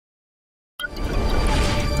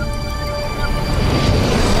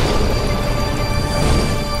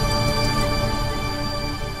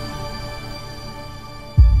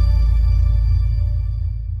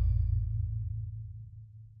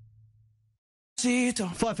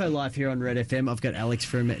FIFO Live here on Red FM. I've got Alex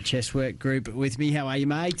from Chesswork Group with me. How are you,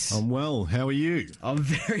 mate? I'm well. How are you? I'm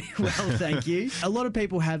very well, thank you. A lot of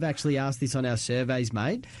people have actually asked this on our surveys,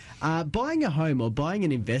 mate. Buying a home or buying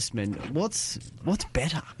an investment, what's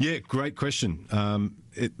better? Yeah, great question.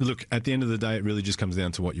 Look, at the end of the day, it really just comes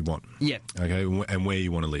down to what you want. Yeah. Okay, and where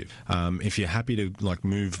you want to live. If you're happy to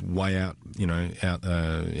move way out, in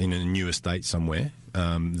a new estate somewhere,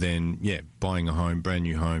 then yeah, buying a home, brand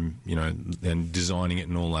new home, and designing it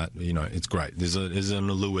and all that, it's great. There's an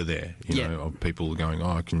allure there, of people going,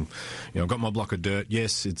 I can, I've got my block of dirt.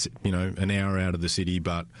 Yes, it's an hour out of the city,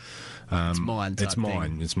 but it's mine.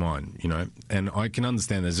 It's mine. And I can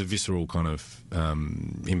understand there's a visceral kind of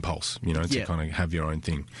impulse, to kind of have your own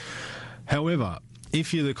thing. However,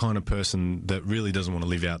 if you're the kind of person that really doesn't want to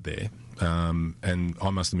live out there, and I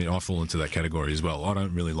must admit, I fall into that category as well. I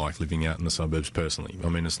don't really like living out in the suburbs personally. I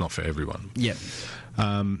mean, it's not for everyone. Yeah.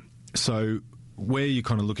 So where you're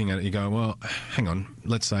kind of looking at it, you go, well, hang on.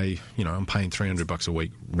 Let's say, I'm paying $300 a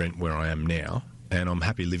week rent where I am now, and I'm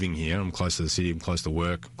happy living here. I'm close to the city. I'm close to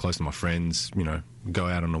work, close to my friends. Go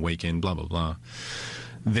out on a weekend, blah blah blah.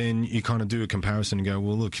 Then you kind of do a comparison and go,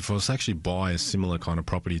 well, look, if I was to actually buy a similar kind of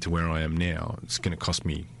property to where I am now, it's going to cost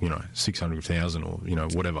me, $600,000 or,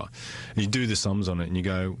 whatever. And you do the sums on it and you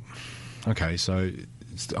go, okay, so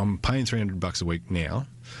I'm paying $300 a week now.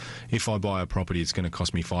 If I buy a property, it's going to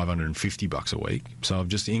cost me $550 a week. So I've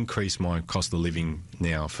just increased my cost of living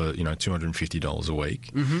now for, $250 a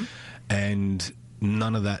week. Mm-hmm. And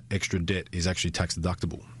none of that extra debt is actually tax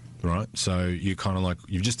deductible. Right, so you kind of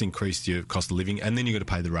you've just increased your cost of living, and then you've got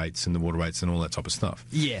to pay the rates and the water rates and all that type of stuff.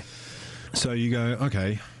 Yeah. So you go,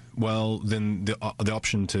 okay, well then the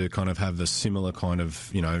option to kind of have a similar kind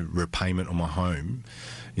of repayment on my home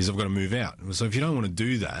is I've got to move out. So if you don't want to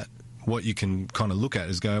do that, what you can kind of look at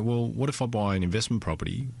is go, well, what if I buy an investment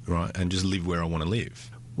property, right, and just live where I want to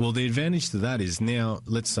live? Well, the advantage to that is now,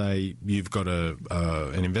 let's say you've got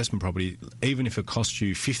an investment property, even if it costs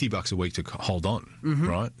you $50 a week to hold on, mm-hmm.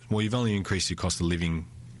 right? Well, you've only increased your cost of living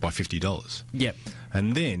by $50. Yep.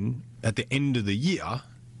 And then at the end of the year,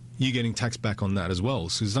 you're getting taxed back on that as well.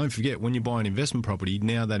 So don't forget, when you buy an investment property,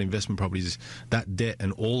 now that investment property is that debt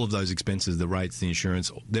and all of those expenses, the rates, the insurance,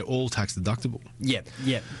 they're all tax deductible. Yep.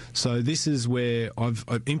 So this is where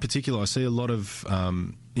in particular, I see a lot of a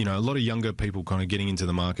lot of younger people kind of getting into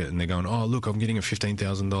the market and they're going, oh, look, I'm getting a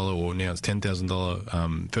 $15,000 or now it's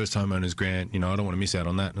 $10,000 first homeowners grant. I don't want to miss out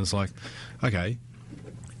on that. And it's like, okay,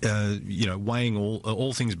 weighing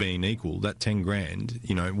all things being equal, that 10 grand,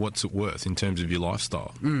 what's it worth in terms of your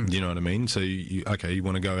lifestyle? Do you know what I mean? So you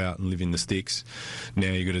want to go out and live in the sticks.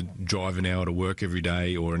 Now you've got to drive an hour to work every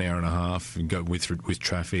day or an hour and a half and go with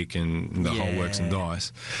traffic and the whole works and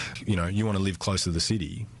dice. You want to live close to the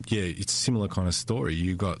city. Yeah, it's a similar kind of story.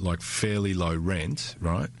 You've got fairly low rent,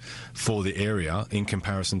 right, for the area in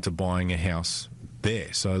comparison to buying a house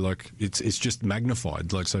there. So it's just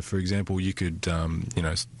magnified. So for example, you could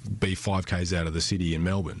be 5 k's out of the city in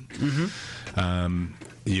Melbourne. Mm-hmm.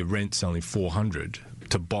 Your rent's only $400.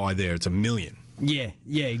 To buy there, it's $1 million. Yeah,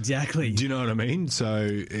 exactly. Do you know what I mean? So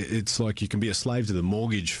it's like you can be a slave to the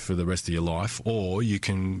mortgage for the rest of your life, or you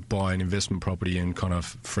can buy an investment property and kind of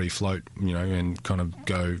free float, and kind of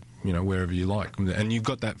go, wherever you like. And you've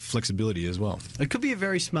got that flexibility as well. It could be a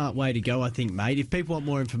very smart way to go, I think, mate. If people want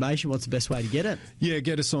more information, what's the best way to get it? Yeah,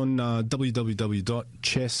 get us on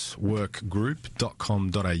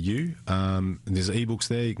www.chessworkgroup.com.au. There's ebooks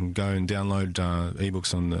there. You can go and download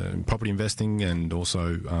ebooks on the property investing and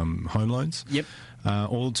also home loans. Yep.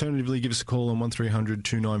 Alternatively, give us a call on 1300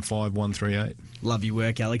 295 138. Love your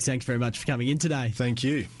work, Alex. Thanks very much for coming in today. Thank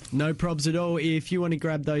you. No probs at all. If you want to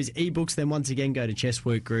grab those ebooks, then once again go to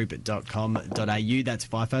chessworkgroup.com.au. That's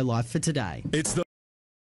FIFO Live for today. It's the